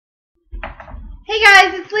Hey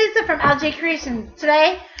guys, it's Lisa from LJ Creations.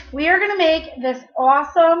 Today we are going to make this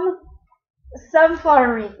awesome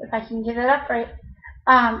sunflower wreath, if I can get it up right.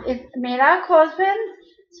 It's made out of clothespin,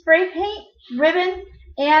 spray paint, ribbon,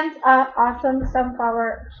 and awesome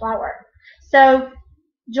sunflower flower. So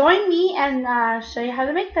join me and show you how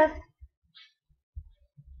to make this.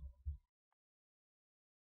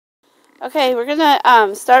 Okay, we're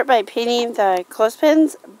gonna start by painting the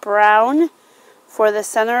clothespins brown for the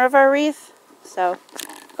center of our wreath. So,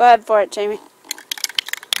 go ahead for it, Jamie.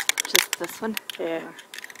 Just this one? Yeah.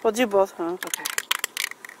 We'll do both, huh? Okay.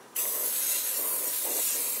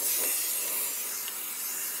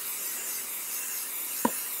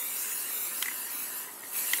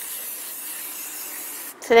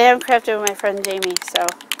 Today I'm crafting with my friend Jamie, so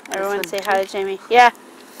everyone say hi to Jamie. Yeah.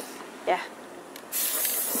 Yeah.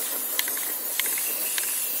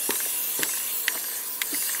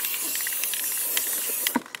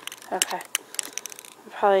 Okay.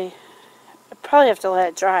 I probably have to let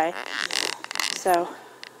it dry. So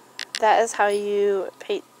that is how you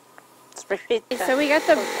paint spray paint. So we got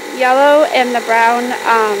the yellow and the brown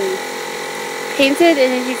painted,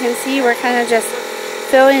 and as you can see, we're kind of just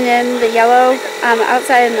filling in the yellow on the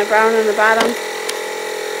outside and the brown on the bottom.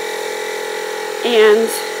 And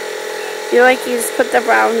you just put the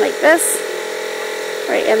brown like this,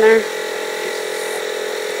 right in there.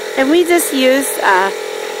 And we just used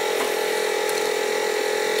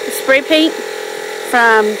spray paint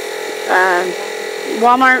from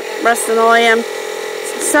Walmart, Rust-Oleum,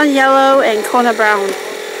 Sun Yellow, and Kona Brown.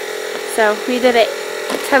 So we did a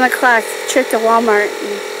 10 o'clock trip to Walmart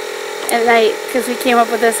at night because we came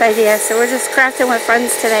up with this idea. So we're just crafting with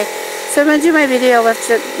friends today. So I'm going to do my video a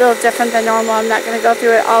little different than normal. I'm not going to go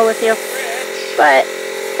through it all with you. But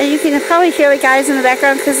you can probably hear the guys in the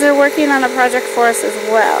background because they're working on a project for us as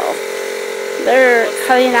well. They're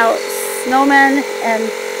cutting out snowmen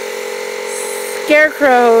and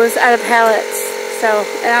scarecrows out of pallets. So,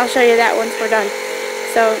 and I'll show you that once we're done.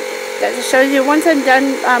 So that just shows you, once I'm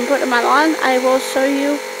done putting them on, I will show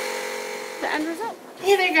you the end result.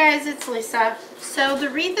 Hey there guys, it's Lisa. So the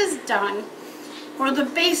wreath is done, or the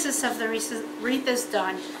basis of the wreath is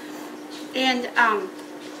done. And I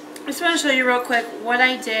just want to show you real quick what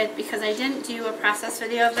I did, because I didn't do a process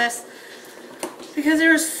video of this because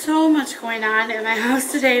there was so much going on in my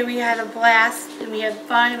house today. We had a blast and we had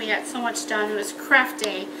fun and we got so much done. It was craft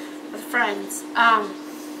day with friends.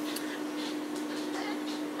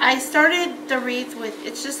 I started the wreath with,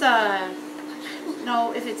 it's just I don't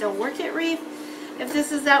know if it's a work it wreath, if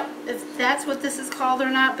that's what this is called or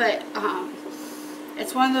not, but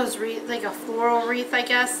it's one of those wreath, like a floral wreath, I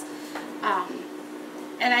guess.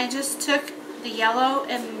 And I just took the yellow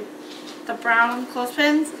and the brown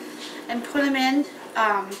clothespins and put them in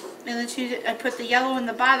the two. I put the yellow in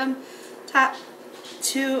the top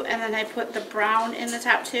two, and then I put the brown in the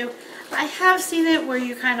top two. I have seen it where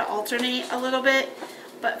you kind of alternate a little bit,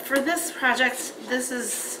 but for this project, this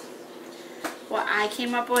is what I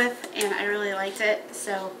came up with, and I really liked it.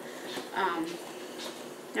 So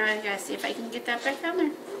now I gotta see if I can get that back down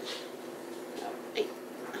there.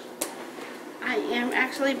 I am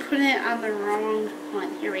actually putting it on the wrong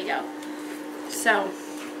one. Here we go. So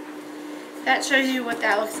that shows you what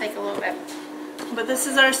that looks like a little bit. But this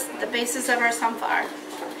is the basis of our sunflower.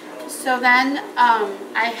 So then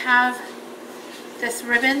I have this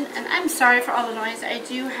ribbon, and I'm sorry for all the noise. I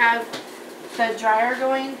do have the dryer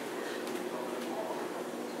going.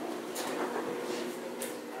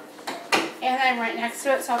 And I'm right next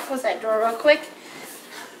to it, so I'll close that door real quick.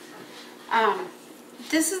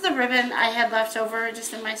 This is the ribbon I had left over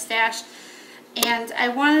just in my stash, and I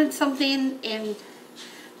wanted something, and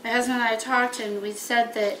my husband and I talked, and we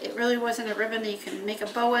said that it really wasn't a ribbon that you can make a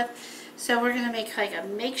bow with, so we're going to make like a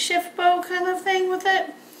makeshift bow kind of thing with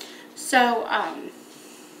it. So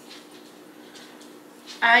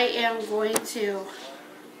I am going to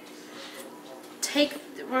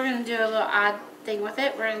we're going to do a little odd thing with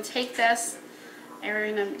it. We're going to take this and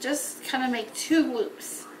we're going to just kind of make 2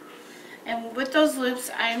 loops. And with those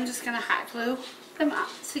loops, I am just going to hot glue them up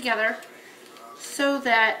together so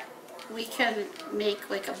that we can make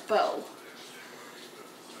like a bow.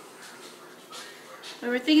 We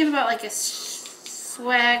were thinking about like a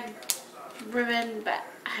swag ribbon, but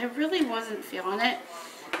I really wasn't feeling it,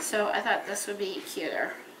 so I thought this would be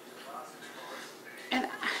cuter. And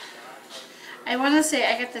I want to say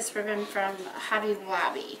I got this ribbon from Hobby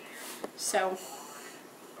Lobby. So,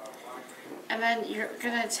 and then you're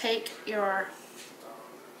going to take your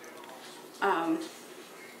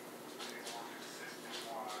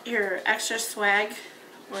extra swag,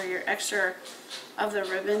 or your extra of the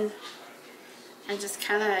ribbon, and just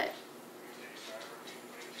kind of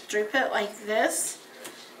strip it like this,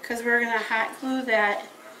 because we're going to hot glue that,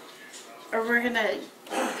 or we're not going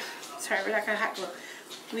to hot glue.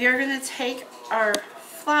 We are going to take our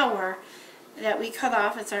flower that we cut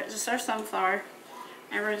off, it's just our sunflower,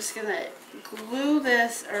 and we're just going to glue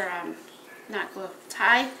this, or not glue,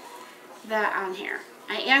 tie that on here.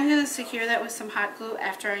 I am going to secure that with some hot glue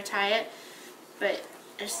after I tie it, but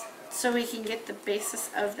just so we can get the basis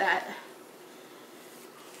of that.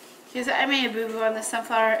 Because I made a boo-boo on the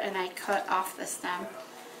sunflower and I cut off the stem,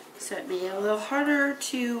 so it made it a little harder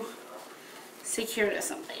to secure to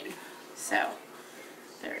something. So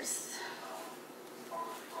there is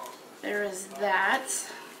that.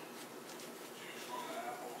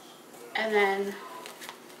 And then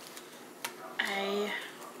I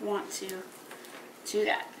want to do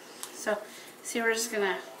that. So see, we're just going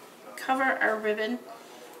to cover our ribbon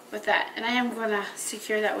with that. And I am going to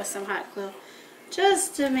secure that with some hot glue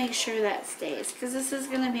just to make sure that stays. Because this is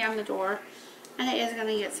going to be on the door and it is going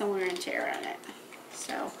to get some wear and tear on it.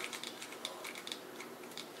 So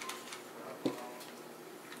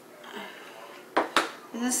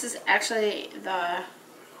and this is actually the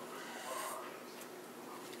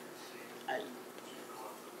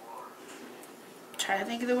trying to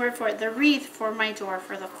think of the word for it, the wreath for my door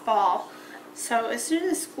for the fall. So as soon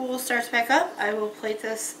as school starts back up, I will place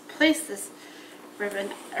this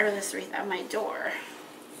ribbon, or this wreath, on my door.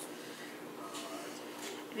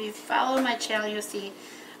 If you follow my channel, you'll see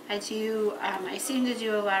I seem to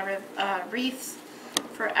do a lot of wreaths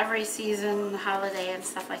for every season, holiday, and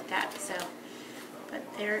stuff like that. So, but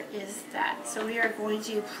there is that. So we are going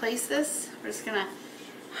to place this. We're just going to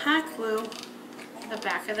hot glue the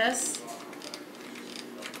back of this.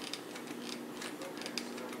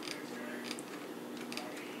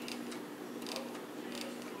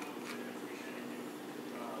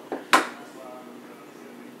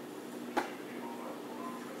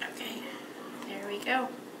 Go.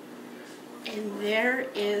 And there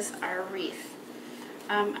is our wreath.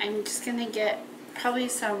 I'm just going to get probably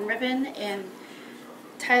some ribbon and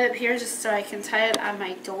tie it up here just so I can tie it on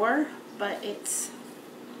my door, but it's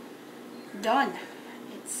done.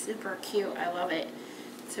 It's super cute. I love it.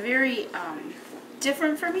 It's a very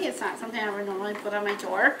different for me. It's not something I would normally put on my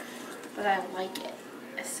door, but I like it.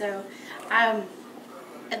 So at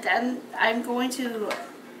the end, I'm going to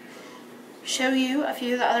show you a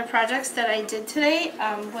few of the other projects that I did today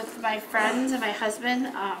with my friends and my husband.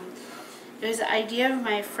 It was the idea of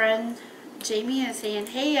my friend Jamie and saying,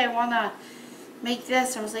 hey, I want to make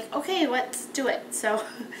this. And I was like, okay, let's do it. So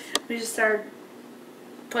we just started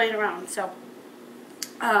playing around. So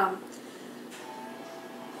I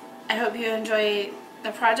hope you enjoy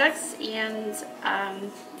the projects, and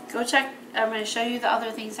go check. I'm going to show you the other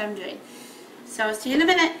things I'm doing. So see you in a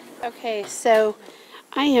minute. Okay, so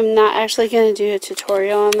I am not actually going to do a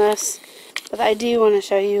tutorial on this, but I do want to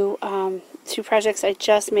show you two projects I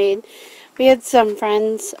just made. We had some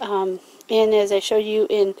friends, and as I showed you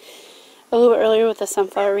in a little bit earlier with the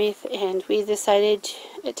sunflower wreath, and we decided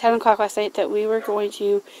at 10 o'clock last night that we were going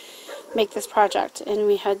to make this project. And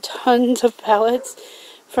we had tons of pallets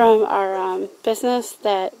from our business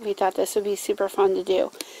that we thought this would be super fun to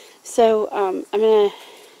do. So I'm going to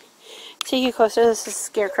take you closer. This is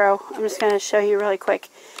Scarecrow. I'm just going to show you really quick.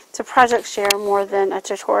 It's a project share more than a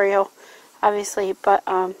tutorial, obviously, but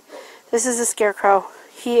this is a Scarecrow.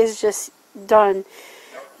 He is just done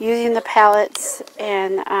using the palettes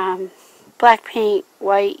and black paint,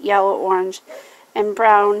 white, yellow, orange, and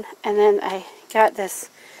brown. And then I got this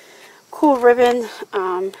cool ribbon,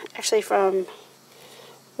 actually from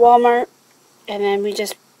Walmart, and then we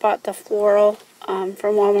just bought the floral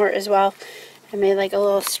from Walmart as well. I made like a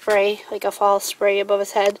little spray, like a fall spray above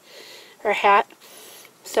his head or hat.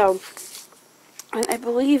 So, and I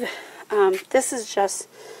believe this is just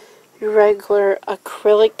regular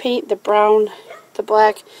acrylic paint, the brown, the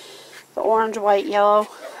black, the orange, white, yellow.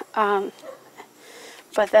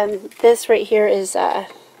 But then this right here is,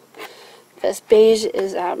 this beige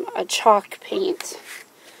is a chalk paint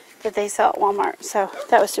that they sell at Walmart. So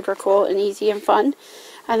that was super cool and easy and fun.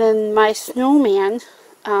 And then my snowman,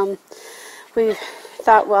 we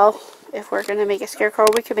thought, well, if we're going to make a scarecrow,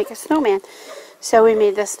 we could make a snowman. So we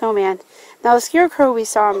made this snowman. Now the scarecrow we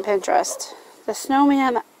saw on Pinterest. The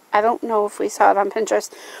snowman, I don't know if we saw it on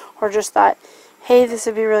Pinterest or just thought, hey, this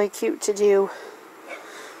would be really cute to do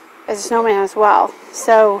as a snowman as well.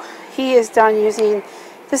 So he is done using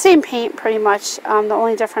the same paint pretty much. The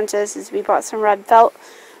only difference is we bought some red felt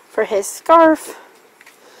for his scarf,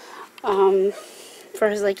 for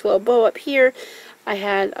his like little bow up here. I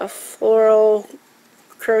had a floral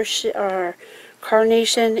crochet or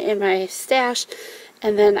carnation in my stash,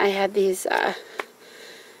 and then I had these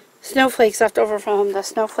snowflakes left over from the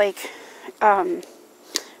snowflake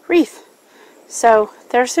wreath. So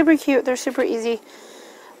they're super cute. They're super easy.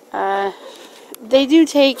 They do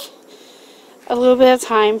take a little bit of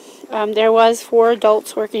time. There was 4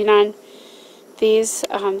 adults working on these.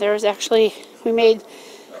 There was actually, we made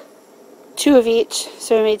 2 of each.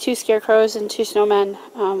 So we made 2 scarecrows and 2 snowmen.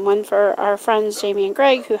 One for our friends Jamie and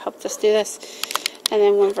Greg, who helped us do this, and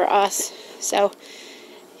then one for us. So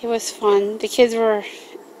it was fun. The kids were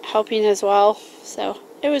helping as well, so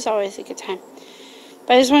it was always a good time.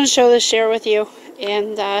 But I just want to share with you,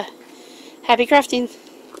 and happy crafting.